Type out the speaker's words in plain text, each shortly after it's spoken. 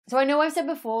So I know I've said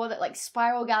before that like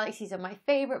spiral galaxies are my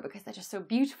favorite because they're just so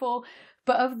beautiful,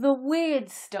 but of the weird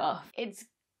stuff, it's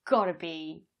gotta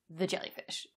be the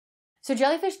jellyfish. So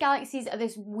jellyfish galaxies are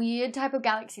this weird type of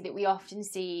galaxy that we often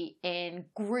see in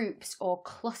groups or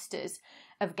clusters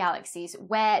of galaxies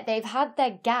where they've had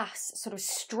their gas sort of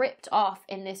stripped off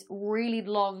in this really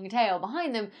long tail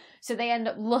behind them, so they end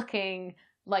up looking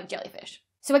like jellyfish.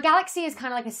 So a galaxy is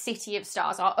kind of like a city of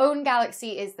stars. Our own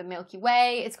galaxy is the Milky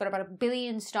Way. It's got about 1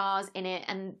 billion stars in it,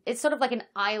 and it's sort of like an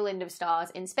island of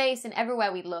stars in space, and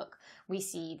everywhere we look, we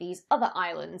see these other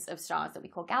islands of stars that we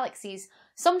call galaxies.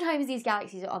 Sometimes these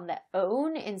galaxies are on their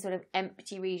own in sort of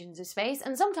empty regions of space,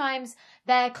 and sometimes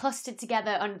they're clustered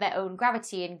together under their own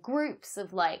gravity in groups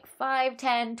of like 5,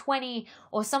 10, 20,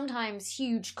 or sometimes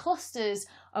huge clusters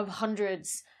of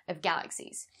hundreds of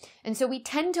galaxies. And so we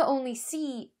tend to only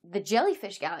see the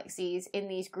jellyfish galaxies in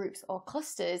these groups or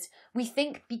clusters, we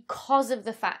think, because of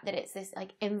the fact that it's this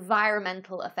like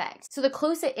environmental effect. So the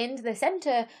closer into the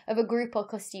center of a group or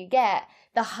cluster you get,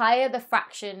 the higher the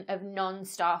fraction of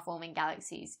non-star forming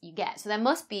galaxies you get. So there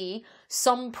must be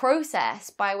some process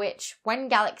by which when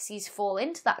galaxies fall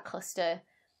into that cluster,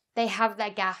 they have their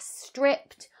gas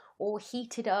stripped or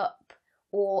heated up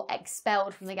or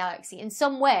expelled from the galaxy in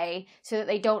some way so that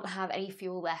they don't have any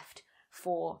fuel left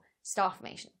for star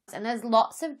formation. And there's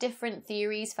lots of different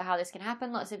theories for how this can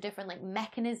happen, lots of different like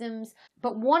mechanisms,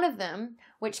 but one of them,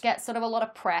 which gets sort of a lot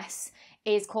of press,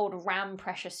 is called ram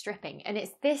pressure stripping, and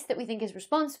it's this that we think is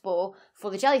responsible for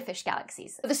the jellyfish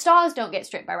galaxies. But the stars don't get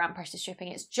stripped by ram pressure stripping,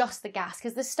 it's just the gas,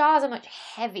 because the stars are much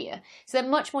heavier, so they're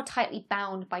much more tightly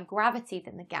bound by gravity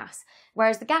than the gas,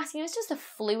 whereas the gas, it's just a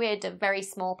fluid of very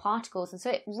small particles, and so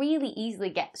it really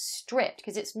easily gets stripped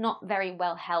because it's not very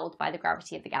well held by the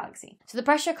gravity of the galaxy. So the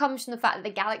pressure comes from the fact that the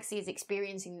galaxy is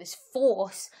experiencing this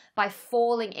force by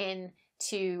falling in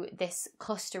to this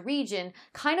cluster region,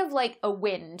 kind of like a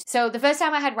wind. So the first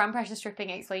time I had ram pressure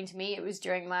stripping explained to me, it was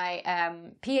during my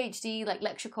PhD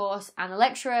lecture course, and the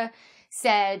lecturer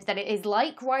said that it is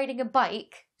like riding a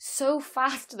bike so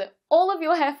fast that all of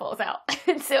your hair falls out.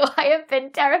 And so I have been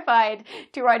terrified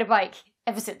to ride a bike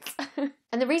ever since.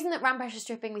 And the reason that ram pressure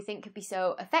stripping we think could be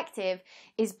so effective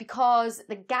is because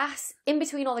the gas in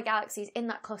between all the galaxies in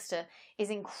that cluster is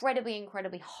incredibly,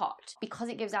 incredibly hot because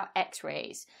it gives out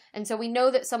X-rays. And so we know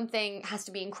that something has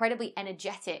to be incredibly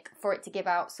energetic for it to give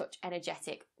out such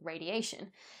energetic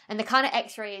radiation. And the kind of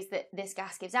X-rays that this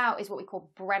gas gives out is what we call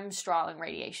Bremsstrahlung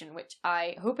radiation, which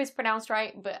I hope is pronounced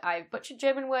right, but I've butchered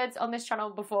German words on this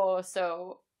channel before,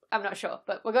 so I'm not sure,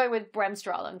 but we're going with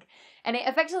Bremsstrahlung. And it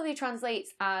effectively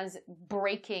translates as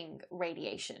braking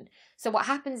radiation. So what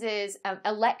happens is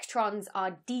electrons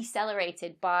are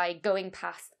decelerated by going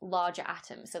past larger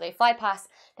atoms. So they fly past,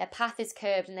 their path is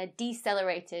curved, and they're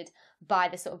decelerated by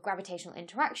the sort of gravitational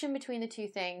interaction between the two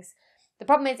things. The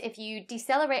problem is if you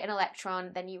decelerate an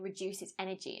electron, then you reduce its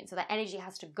energy, and so that energy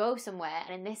has to go somewhere,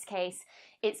 and in this case,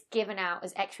 it's given out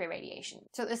as X-ray radiation.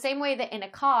 So the same way that in a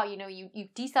car, you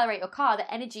decelerate your car,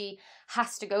 the energy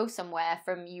has to go somewhere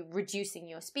from you reducing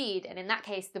your speed, and in that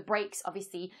case, the brakes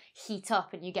obviously heat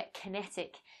up and you get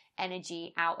kinetic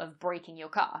energy out of braking your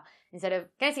car. Instead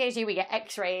of kinetic energy, we get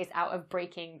X-rays out of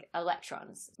braking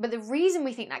electrons. But the reason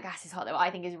we think that gas is hot, though, I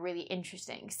think is really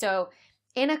interesting. So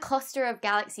in a cluster of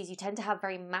galaxies, you tend to have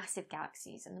very massive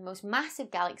galaxies, and the most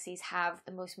massive galaxies have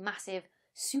the most massive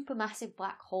supermassive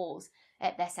black holes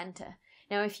at their center.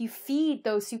 Now, if you feed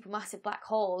those supermassive black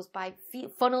holes by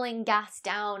funneling gas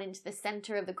down into the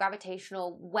center of the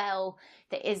gravitational well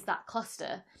that is that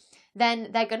cluster, then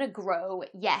they're going to grow,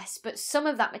 yes, but some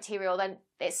of that material, then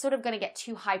it's sort of going to get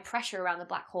too high pressure around the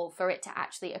black hole for it to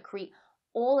actually accrete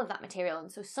all of that material, and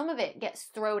so some of it gets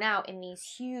thrown out in these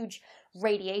huge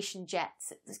radiation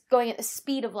jets going at the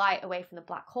speed of light away from the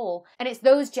black hole, and it's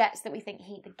those jets that we think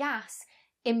heat the gas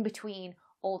in between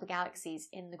all the galaxies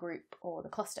in the group or the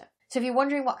cluster. So if you're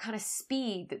wondering what kind of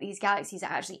speed that these galaxies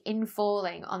are actually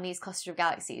infalling on these cluster of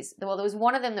galaxies, well, there was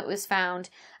one of them that was found,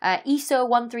 ESO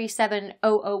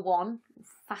 137001,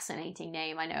 fascinating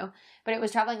name, I know, but it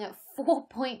was traveling at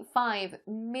 4.5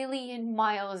 million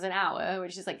miles an hour,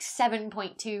 which is like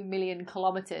 7.2 million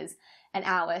kilometers an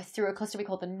hour, through a cluster we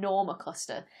call the Norma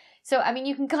cluster. So, I mean,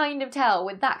 you can kind of tell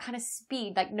with that kind of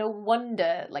speed, no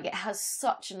wonder, it has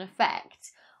such an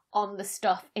effect on the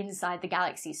stuff inside the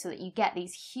galaxy so that you get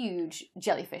these huge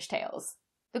jellyfish tails.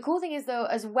 The cool thing is, though,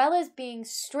 as well as being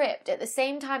stripped, at the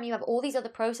same time you have all these other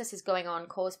processes going on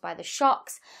caused by the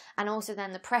shocks and also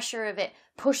then the pressure of it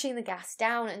pushing the gas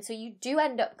down, and so you do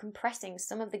end up compressing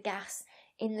some of the gas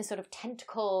in the sort of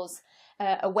tentacles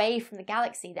away from the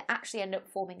galaxy that actually end up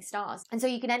forming stars. And so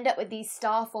you can end up with these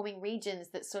star-forming regions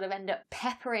that sort of end up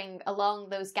peppering along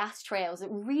those gas trails that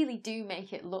really do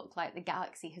make it look like the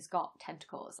galaxy has got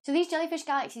tentacles. So these jellyfish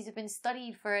galaxies have been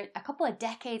studied for a couple of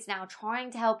decades now,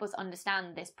 trying to help us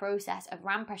understand this process of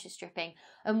ram pressure stripping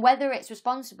and whether it's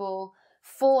responsible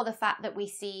for the fact that we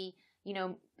see, you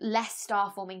know, less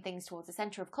star-forming things towards the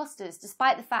center of clusters,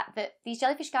 despite the fact that these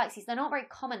jellyfish galaxies, they're not very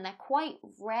common, they're quite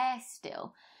rare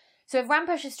still. So if ram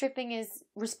pressure stripping is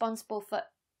responsible for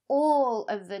all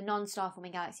of the non-star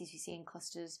forming galaxies we see in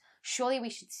clusters, surely we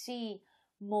should see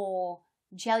more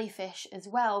jellyfish as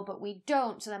well, but we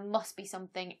don't, so there must be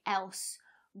something else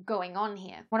going on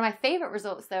here. One of my favourite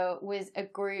results though was a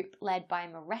group led by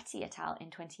Moretti et al. In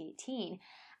 2018,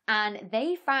 and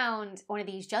they found one of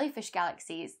these jellyfish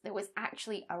galaxies that was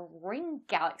actually a ring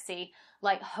galaxy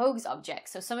like Hoag's object.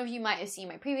 So some of you might have seen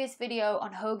my previous video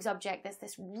on Hoag's object. There's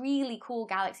this really cool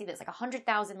galaxy that's like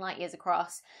 100,000 light years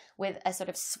across with a sort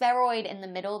of spheroid in the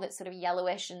middle that's sort of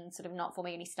yellowish and sort of not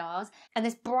forming any stars, and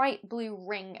this bright blue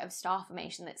ring of star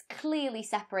formation that's clearly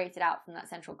separated out from that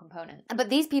central component.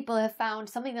 But these people have found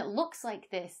something that looks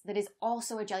like this that is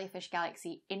also a jellyfish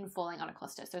galaxy infalling on a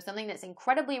cluster. So something that's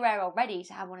incredibly rare already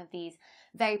to have one of these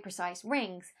very precise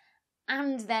rings,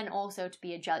 and then also to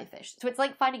be a jellyfish. So it's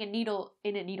like finding a needle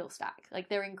in a needle stack. Like,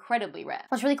 they're incredibly rare.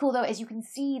 What's really cool though is you can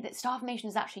see that star formation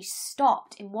has actually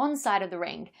stopped in one side of the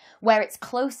ring where it's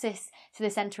closest to the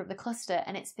center of the cluster,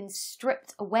 and it's been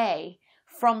stripped away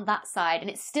from that side, and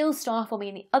it's still star forming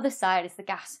in the other side as the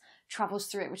gas travels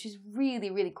through it, which is really,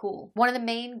 really cool. One of the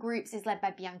main groups is led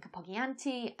by Bianca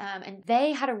Poggianti, and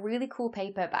they had a really cool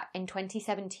paper back in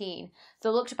 2017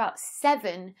 that looked about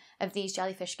 7 of these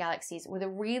jellyfish galaxies with a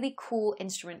really cool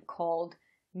instrument called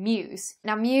MUSE.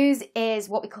 Now, MUSE is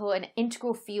what we call an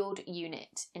integral field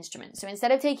unit instrument. So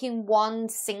instead of taking one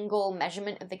single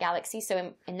measurement of the galaxy,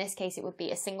 so in this case it would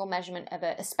be a single measurement of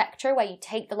a spectra where you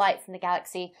take the light from the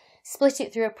galaxy, split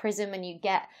it through a prism, and you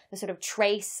get the sort of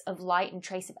trace of light and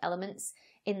trace of elements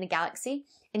in the galaxy.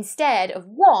 Instead of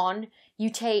one, you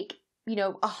take,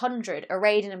 100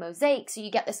 arrayed in a mosaic, so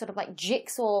you get this sort of like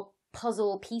jigsaw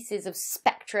puzzle pieces of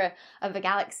spectra of a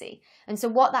galaxy. And so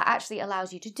what that actually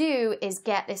allows you to do is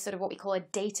get this sort of what we call a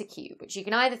data cube, which you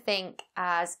can either think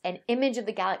as an image of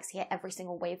the galaxy at every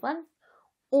single wavelength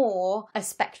or a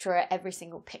spectra at every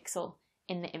single pixel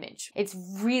in the image. It's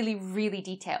really, really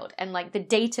detailed, and like the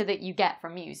data that you get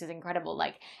from MUSE is incredible.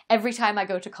 Like, every time I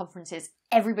go to conferences,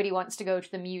 everybody wants to go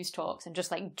to the MUSE talks and just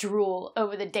like drool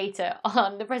over the data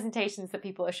on the presentations that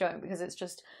people are showing, because it's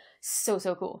just so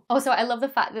cool. Also, I love the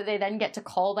fact that they then get to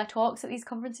call their talks at these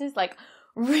conferences like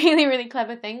really, really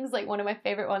clever things. Like, one of my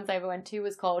favorite ones I ever went to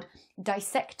was called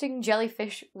Dissecting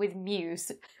Jellyfish with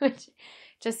MUSE, which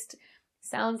just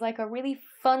sounds like a really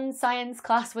fun science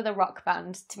class with a rock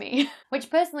band to me. Which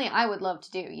personally I would love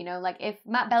to do, like if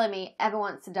Matt Bellamy ever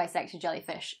wants to dissect a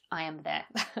jellyfish, I am there.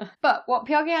 But what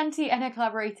Poggianti and her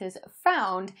collaborators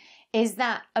found is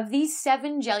that of these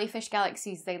 7 jellyfish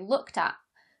galaxies they looked at,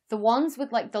 the ones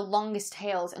with like the longest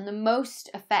tails and the most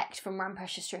effect from ram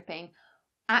pressure stripping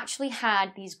actually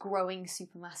had these growing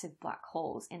supermassive black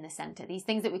holes in the center. These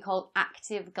things that we call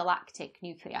active galactic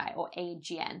nuclei, or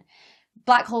AGN.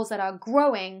 Black holes that are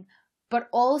growing, but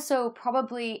also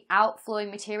probably outflowing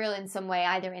material in some way,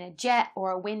 either in a jet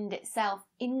or a wind itself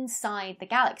inside the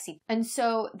galaxy. And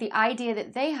so the idea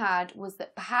that they had was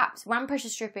that perhaps ram pressure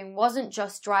stripping wasn't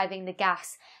just driving the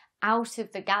gas out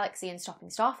of the galaxy and stopping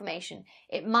star formation.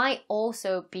 It might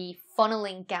also be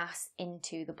funneling gas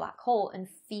into the black hole and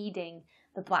feeding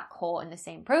the black hole in the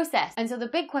same process. And so the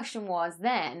big question was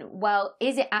then, well,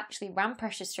 is it actually ram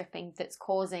pressure stripping that's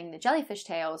causing the jellyfish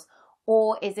tails,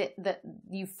 or is it that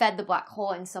you fed the black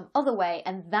hole in some other way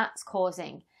and that's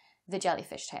causing the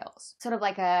jellyfish tails? Sort of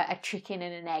like a chicken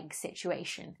and an egg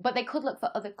situation. But they could look for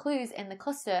other clues in the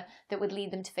cluster that would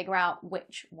lead them to figure out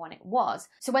which one it was.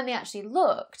 So when they actually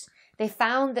looked, they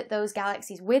found that those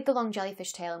galaxies with the long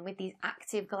jellyfish tail and with these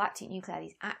active galactic nuclei,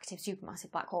 these active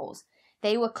supermassive black holes,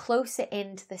 they were closer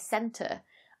into the center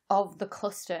of the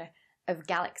cluster of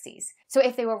galaxies. So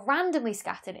if they were randomly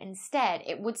scattered instead,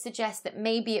 it would suggest that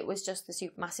maybe it was just the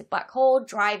supermassive black hole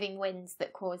driving winds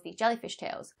that caused these jellyfish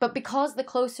tails. But because the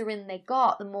closer in they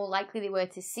got, the more likely they were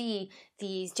to see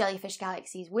these jellyfish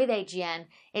galaxies with AGN,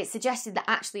 it suggested that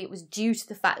actually it was due to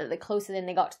the fact that the closer in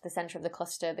they got to the center of the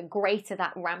cluster, the greater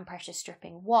that ram pressure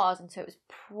stripping was, and so it was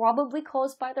probably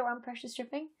caused by the ram pressure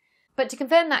stripping. But to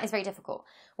confirm that is very difficult.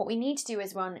 What we need to do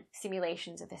is run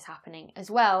simulations of this happening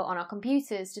as well on our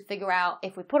computers to figure out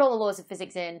if we put all the laws of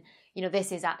physics in,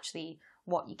 this is actually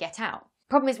what you get out.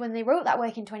 Problem is, when they wrote that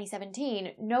work in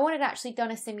 2017, no one had actually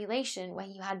done a simulation where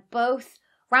you had both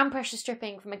ground pressure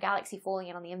stripping from a galaxy falling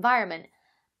in on the environment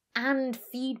and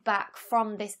feedback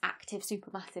from this active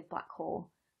supermassive black hole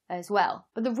as well.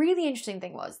 But the really interesting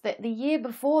thing was that the year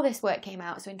before this work came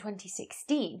out, so in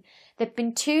 2016, there'd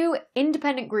been two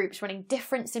independent groups running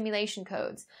different simulation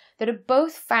codes that had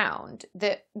both found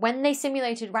that when they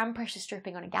simulated ram pressure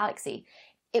stripping on a galaxy,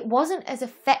 it wasn't as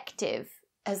effective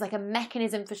as like a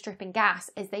mechanism for stripping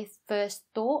gas as they first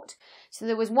thought. So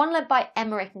there was one led by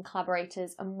Emmerich and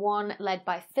collaborators and one led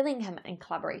by Fillingham and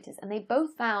collaborators, and they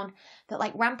both found that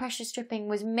like ram pressure stripping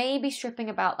was maybe stripping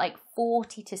about like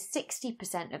 40 to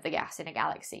 60% of the gas in a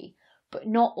galaxy, but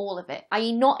not all of it,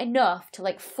 i.e. not enough to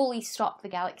like fully stop the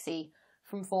galaxy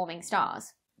from forming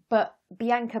stars. But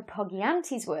Bianca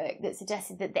Poggianti's work that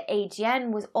suggested that the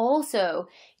AGN was also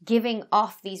giving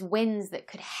off these winds that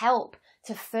could help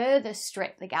to further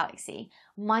strip the galaxy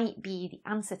might be the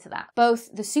answer to that.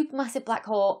 Both the supermassive black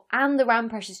hole and the ram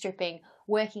pressure stripping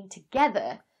working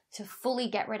together to fully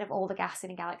get rid of all the gas in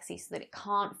a galaxy so that it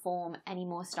can't form any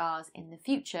more stars in the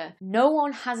future. No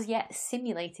one has yet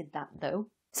simulated that though.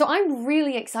 So I'm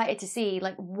really excited to see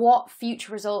like what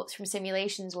future results from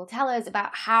simulations will tell us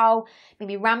about how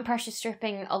maybe ram pressure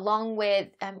stripping along with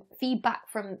feedback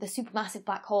from the supermassive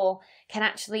black hole can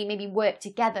actually maybe work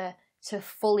together to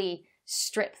fully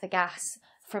strip the gas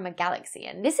from a galaxy.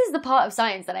 And this is the part of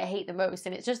science that I hate the most,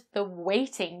 and it's just the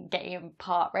waiting game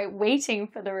part, right? Waiting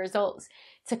for the results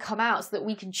to come out so that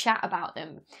we can chat about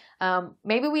them.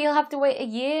 Maybe we'll have to wait a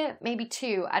year, maybe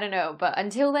two, I don't know. But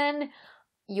until then,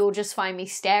 you'll just find me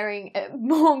staring at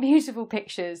more beautiful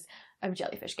pictures of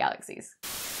jellyfish galaxies.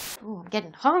 Oh, I'm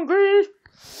getting hungry.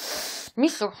 Me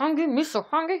so hungry, me so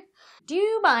hungry. Do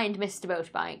you mind, Mr.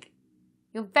 Motorbike?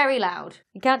 You're very loud.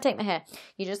 You can't take my hair.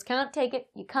 You just can't take it.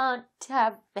 You can't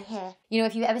have the hair. You know,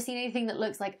 if you've ever seen anything that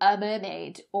looks like a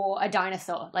mermaid or a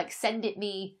dinosaur, like send it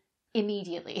me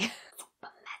immediately.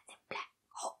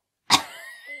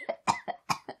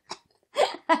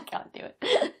 I can't do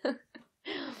it.